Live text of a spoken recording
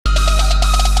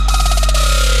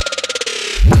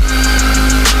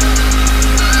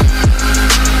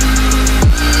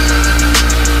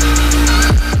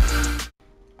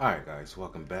guys,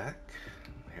 welcome back.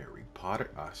 Harry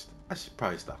Potter. I should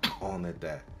probably stop calling it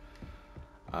that.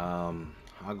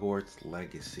 Hogwarts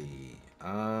Legacy.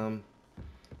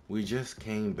 We just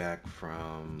came back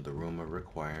from the room of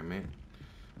requirement,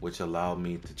 which allowed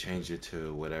me to change it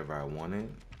to whatever I wanted.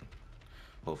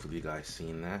 Hopefully you guys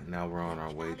seen that. Now we're on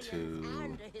our way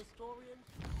to...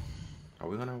 Are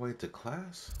we on our way to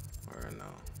class? Or no?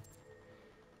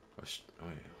 Wait,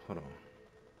 hold on.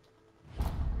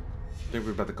 I think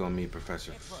we're about to go meet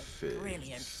Professor Fizz.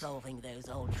 Brilliant solving those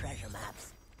old treasure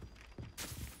maps.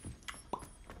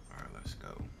 Alright, let's go.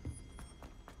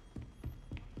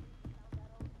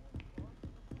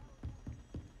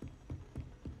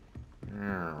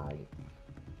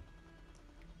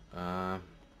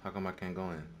 How come I can't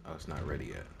go in? Oh, it's not ready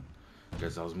yet.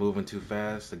 Because I was moving too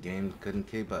fast, the game couldn't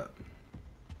keep up.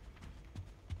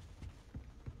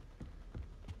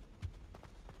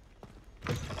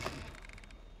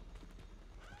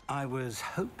 I was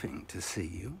hoping to see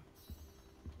you.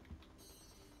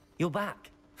 You're back.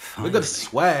 Look at the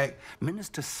swag.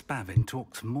 Minister Spavin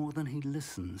talks more than he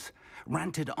listens.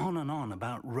 Ranted on and on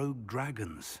about rogue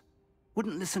dragons.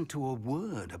 Wouldn't listen to a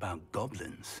word about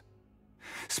goblins.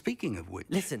 Speaking of which...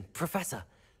 Listen, Professor.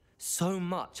 So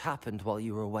much happened while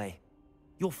you were away.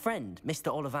 Your friend,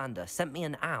 Mr. Ollivander, sent me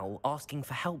an owl asking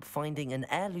for help finding an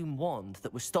heirloom wand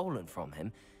that was stolen from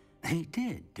him. He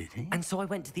did he? And so I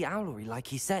went to the owlery like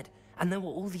he said, and there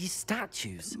were all these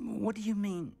statues. What do you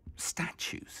mean,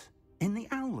 statues? In the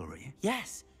owlery?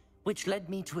 Yes, which led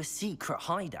me to a secret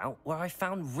hideout where I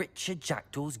found Richard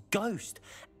Jackdaw's ghost.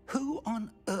 Who on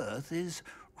earth is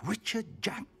Richard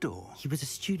Jackdaw? He was a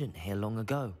student here long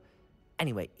ago.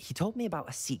 Anyway, he told me about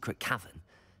a secret cavern.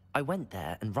 I went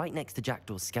there, and right next to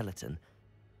Jackdaw's skeleton,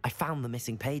 I found the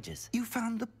missing pages. You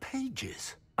found the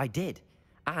pages? I did.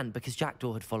 And because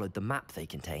Jackdaw had followed the map they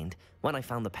contained, when I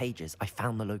found the pages, I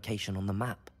found the location on the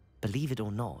map. Believe it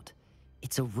or not,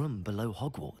 it's a room below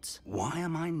Hogwarts. Why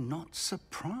am I not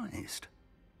surprised?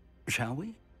 Shall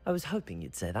we? I was hoping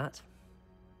you'd say that.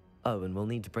 Oh, and we'll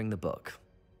need to bring the book.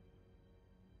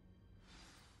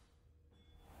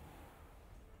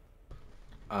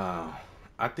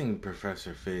 I think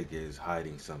Professor Fig is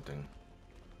hiding something.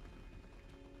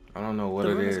 I don't know what The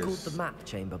it room is. is called the Map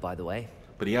Chamber, by the way.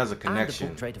 But he has a And a connection.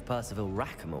 portrait of Percival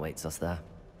Rackham awaits us there.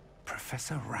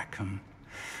 Professor Rackham.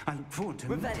 I look forward to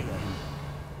Revelio. meeting him.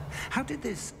 How did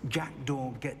this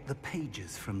Jackdaw get the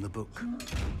pages from the book?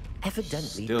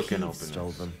 Evidently, Still can't Peeves open stole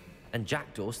this. them, and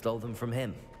Jackdaw stole them from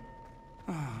him.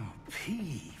 Oh,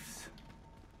 Peeves.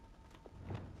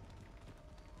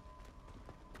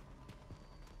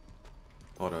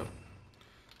 Hold up.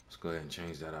 Let's go ahead and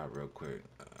change that out real quick.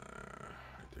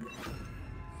 Right there.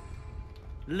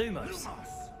 Lumos.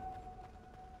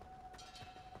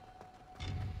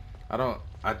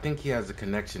 I think he has a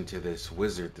connection to this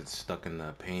wizard that's stuck in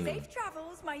the painting. Safe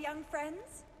travels, my young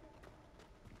friends.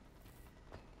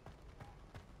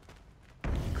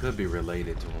 Could be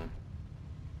related to him.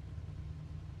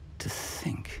 To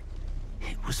think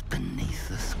it was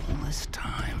beneath us all this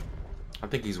time. I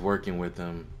think he's working with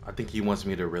him. I think he wants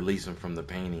me to release him from the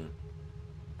painting.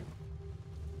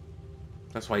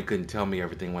 That's why he couldn't tell me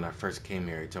everything when I first came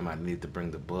here. He told me I needed to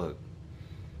bring the book.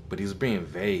 But he was being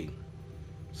vague.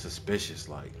 Suspicious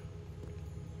like.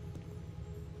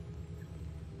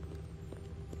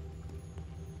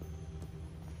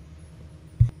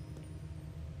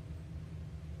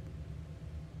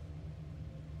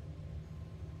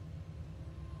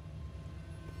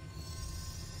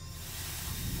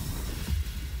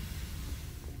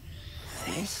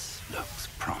 This looks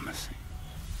promising.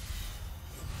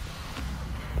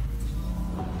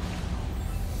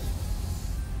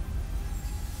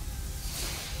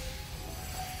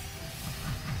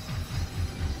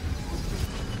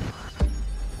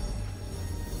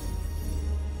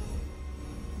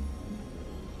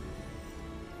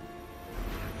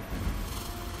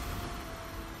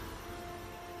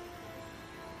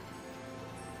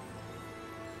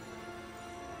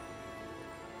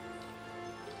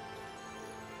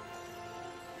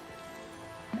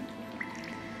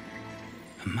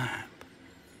 A map.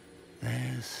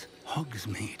 There's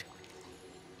Hogsmeade.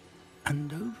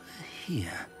 And over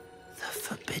here, the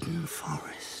Forbidden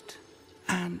Forest.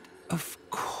 And, of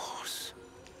course,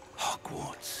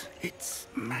 Hogwarts. It's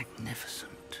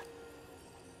magnificent.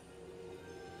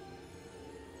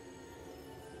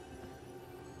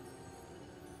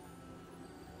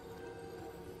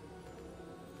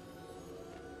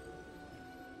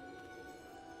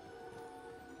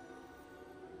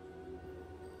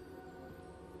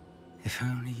 If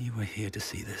only you were here to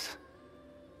see this.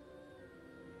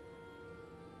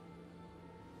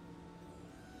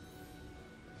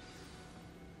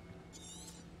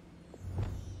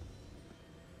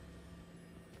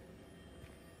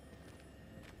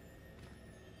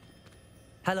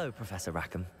 Hello, Professor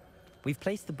Rackham. We've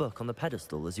placed the book on the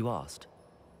pedestal as you asked.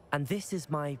 And this is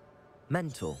my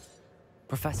mentor,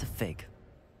 Professor Fig.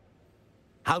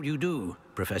 How do you do,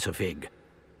 Professor Fig?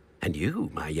 And you,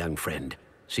 my young friend,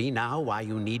 see now why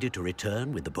you needed to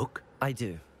return with the book? I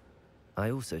do.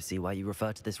 I also see why you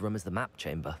refer to this room as the map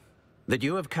chamber. That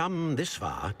you have come this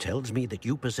far tells me that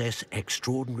you possess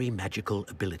extraordinary magical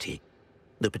ability,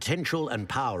 the potential and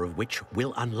power of which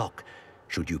will unlock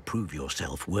should you prove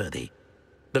yourself worthy.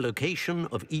 The location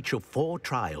of each of 4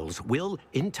 trials will,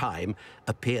 in time,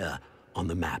 appear on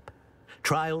the map.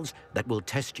 Trials that will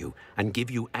test you and give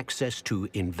you access to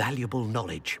invaluable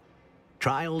knowledge.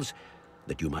 Trials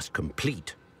that you must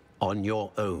complete on your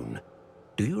own.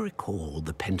 Do you recall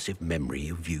the pensive memory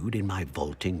you viewed in my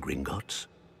vault in Gringotts?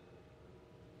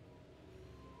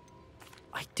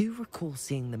 I do recall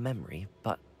seeing the memory,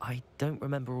 but I don't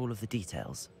remember all of the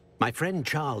details. My friend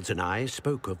Charles and I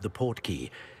spoke of the portkey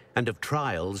and of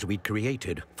trials we'd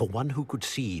created for one who could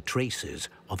see traces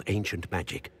of ancient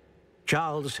magic.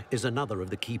 Charles is another of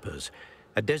the keepers,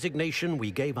 a designation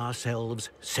we gave ourselves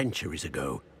centuries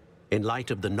ago, in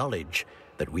light of the knowledge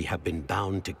that we have been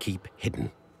bound to keep hidden.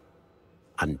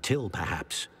 Until,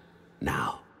 perhaps,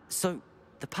 now. So,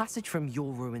 the passage from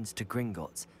your ruins to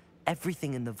Gringotts,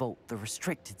 everything in the vault, the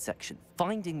restricted section,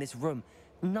 finding this room,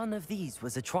 none of these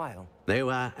was a trial. They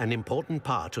were an important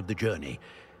part of the journey,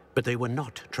 but they were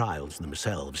not trials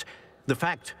themselves. The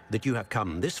fact that you have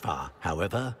come this far,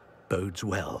 however, bodes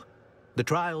well. The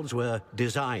trials were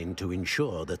designed to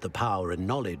ensure that the power and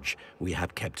knowledge we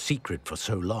have kept secret for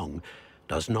so long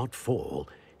does not fall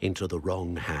into the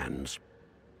wrong hands.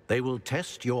 They will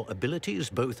test your abilities,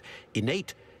 both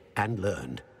innate and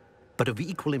learned. But of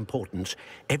equal importance,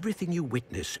 everything you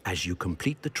witness as you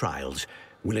complete the trials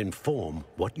will inform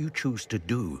what you choose to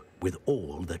do with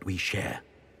all that we share.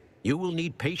 You will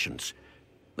need patience.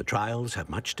 The trials have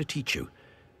much to teach you.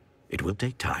 It will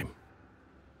take time.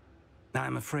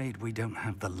 I'm afraid we don't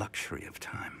have the luxury of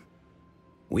time.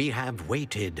 We have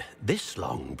waited this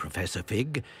long, Professor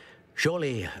Fig.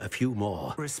 Surely a few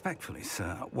more. Respectfully,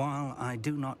 sir, while I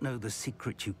do not know the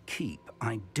secret you keep,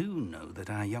 I do know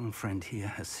that our young friend here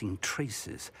has seen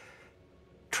traces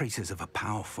of a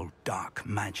powerful dark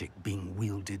magic being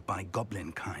wielded by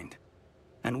goblin kind.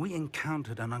 And we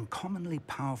encountered an uncommonly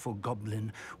powerful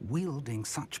goblin wielding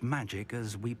such magic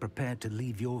as we prepared to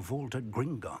leave your vault at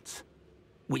Gringotts.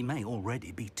 We may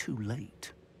already be too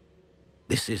late.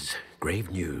 This is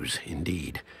grave news,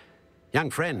 indeed.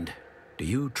 Young friend, do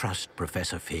you trust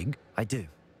Professor Fig? I do.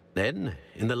 Then,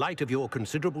 in the light of your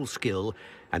considerable skill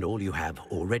and all you have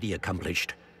already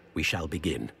accomplished, we shall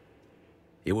begin.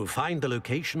 You will find the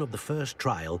location of the first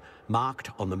trial marked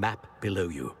on the map below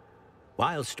you.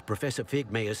 Whilst Professor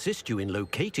Fig may assist you in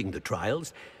locating the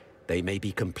trials, they may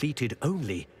be completed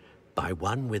only by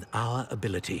one with our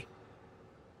ability.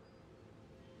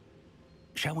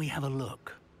 Shall we have a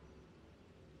look?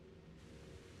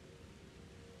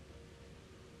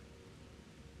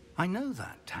 I know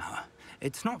that tower.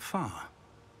 It's not far.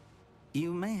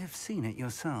 You may have seen it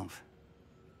yourself.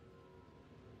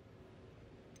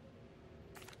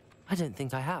 I don't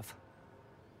think I have.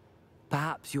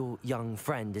 Perhaps your young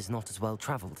friend is not as well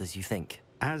traveled as you think.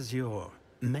 As your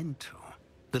mentor,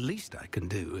 the least I can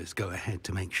do is go ahead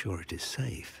to make sure it is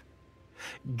safe.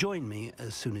 Join me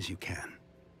as soon as you can.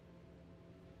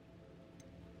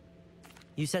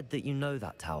 You said that you know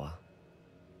that tower.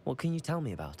 What can you tell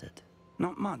me about it?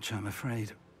 Not much, I'm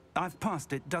afraid. I've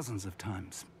passed it dozens of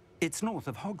times. It's north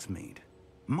of Hogsmeade.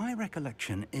 My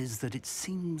recollection is that it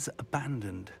seems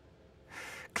abandoned.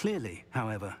 Clearly,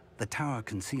 however, the tower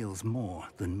conceals more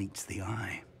than meets the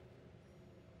eye.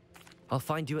 I'll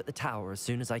find you at the tower as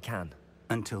soon as I can.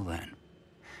 Until then,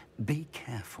 be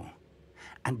careful,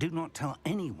 and do not tell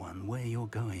anyone where you're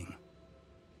going.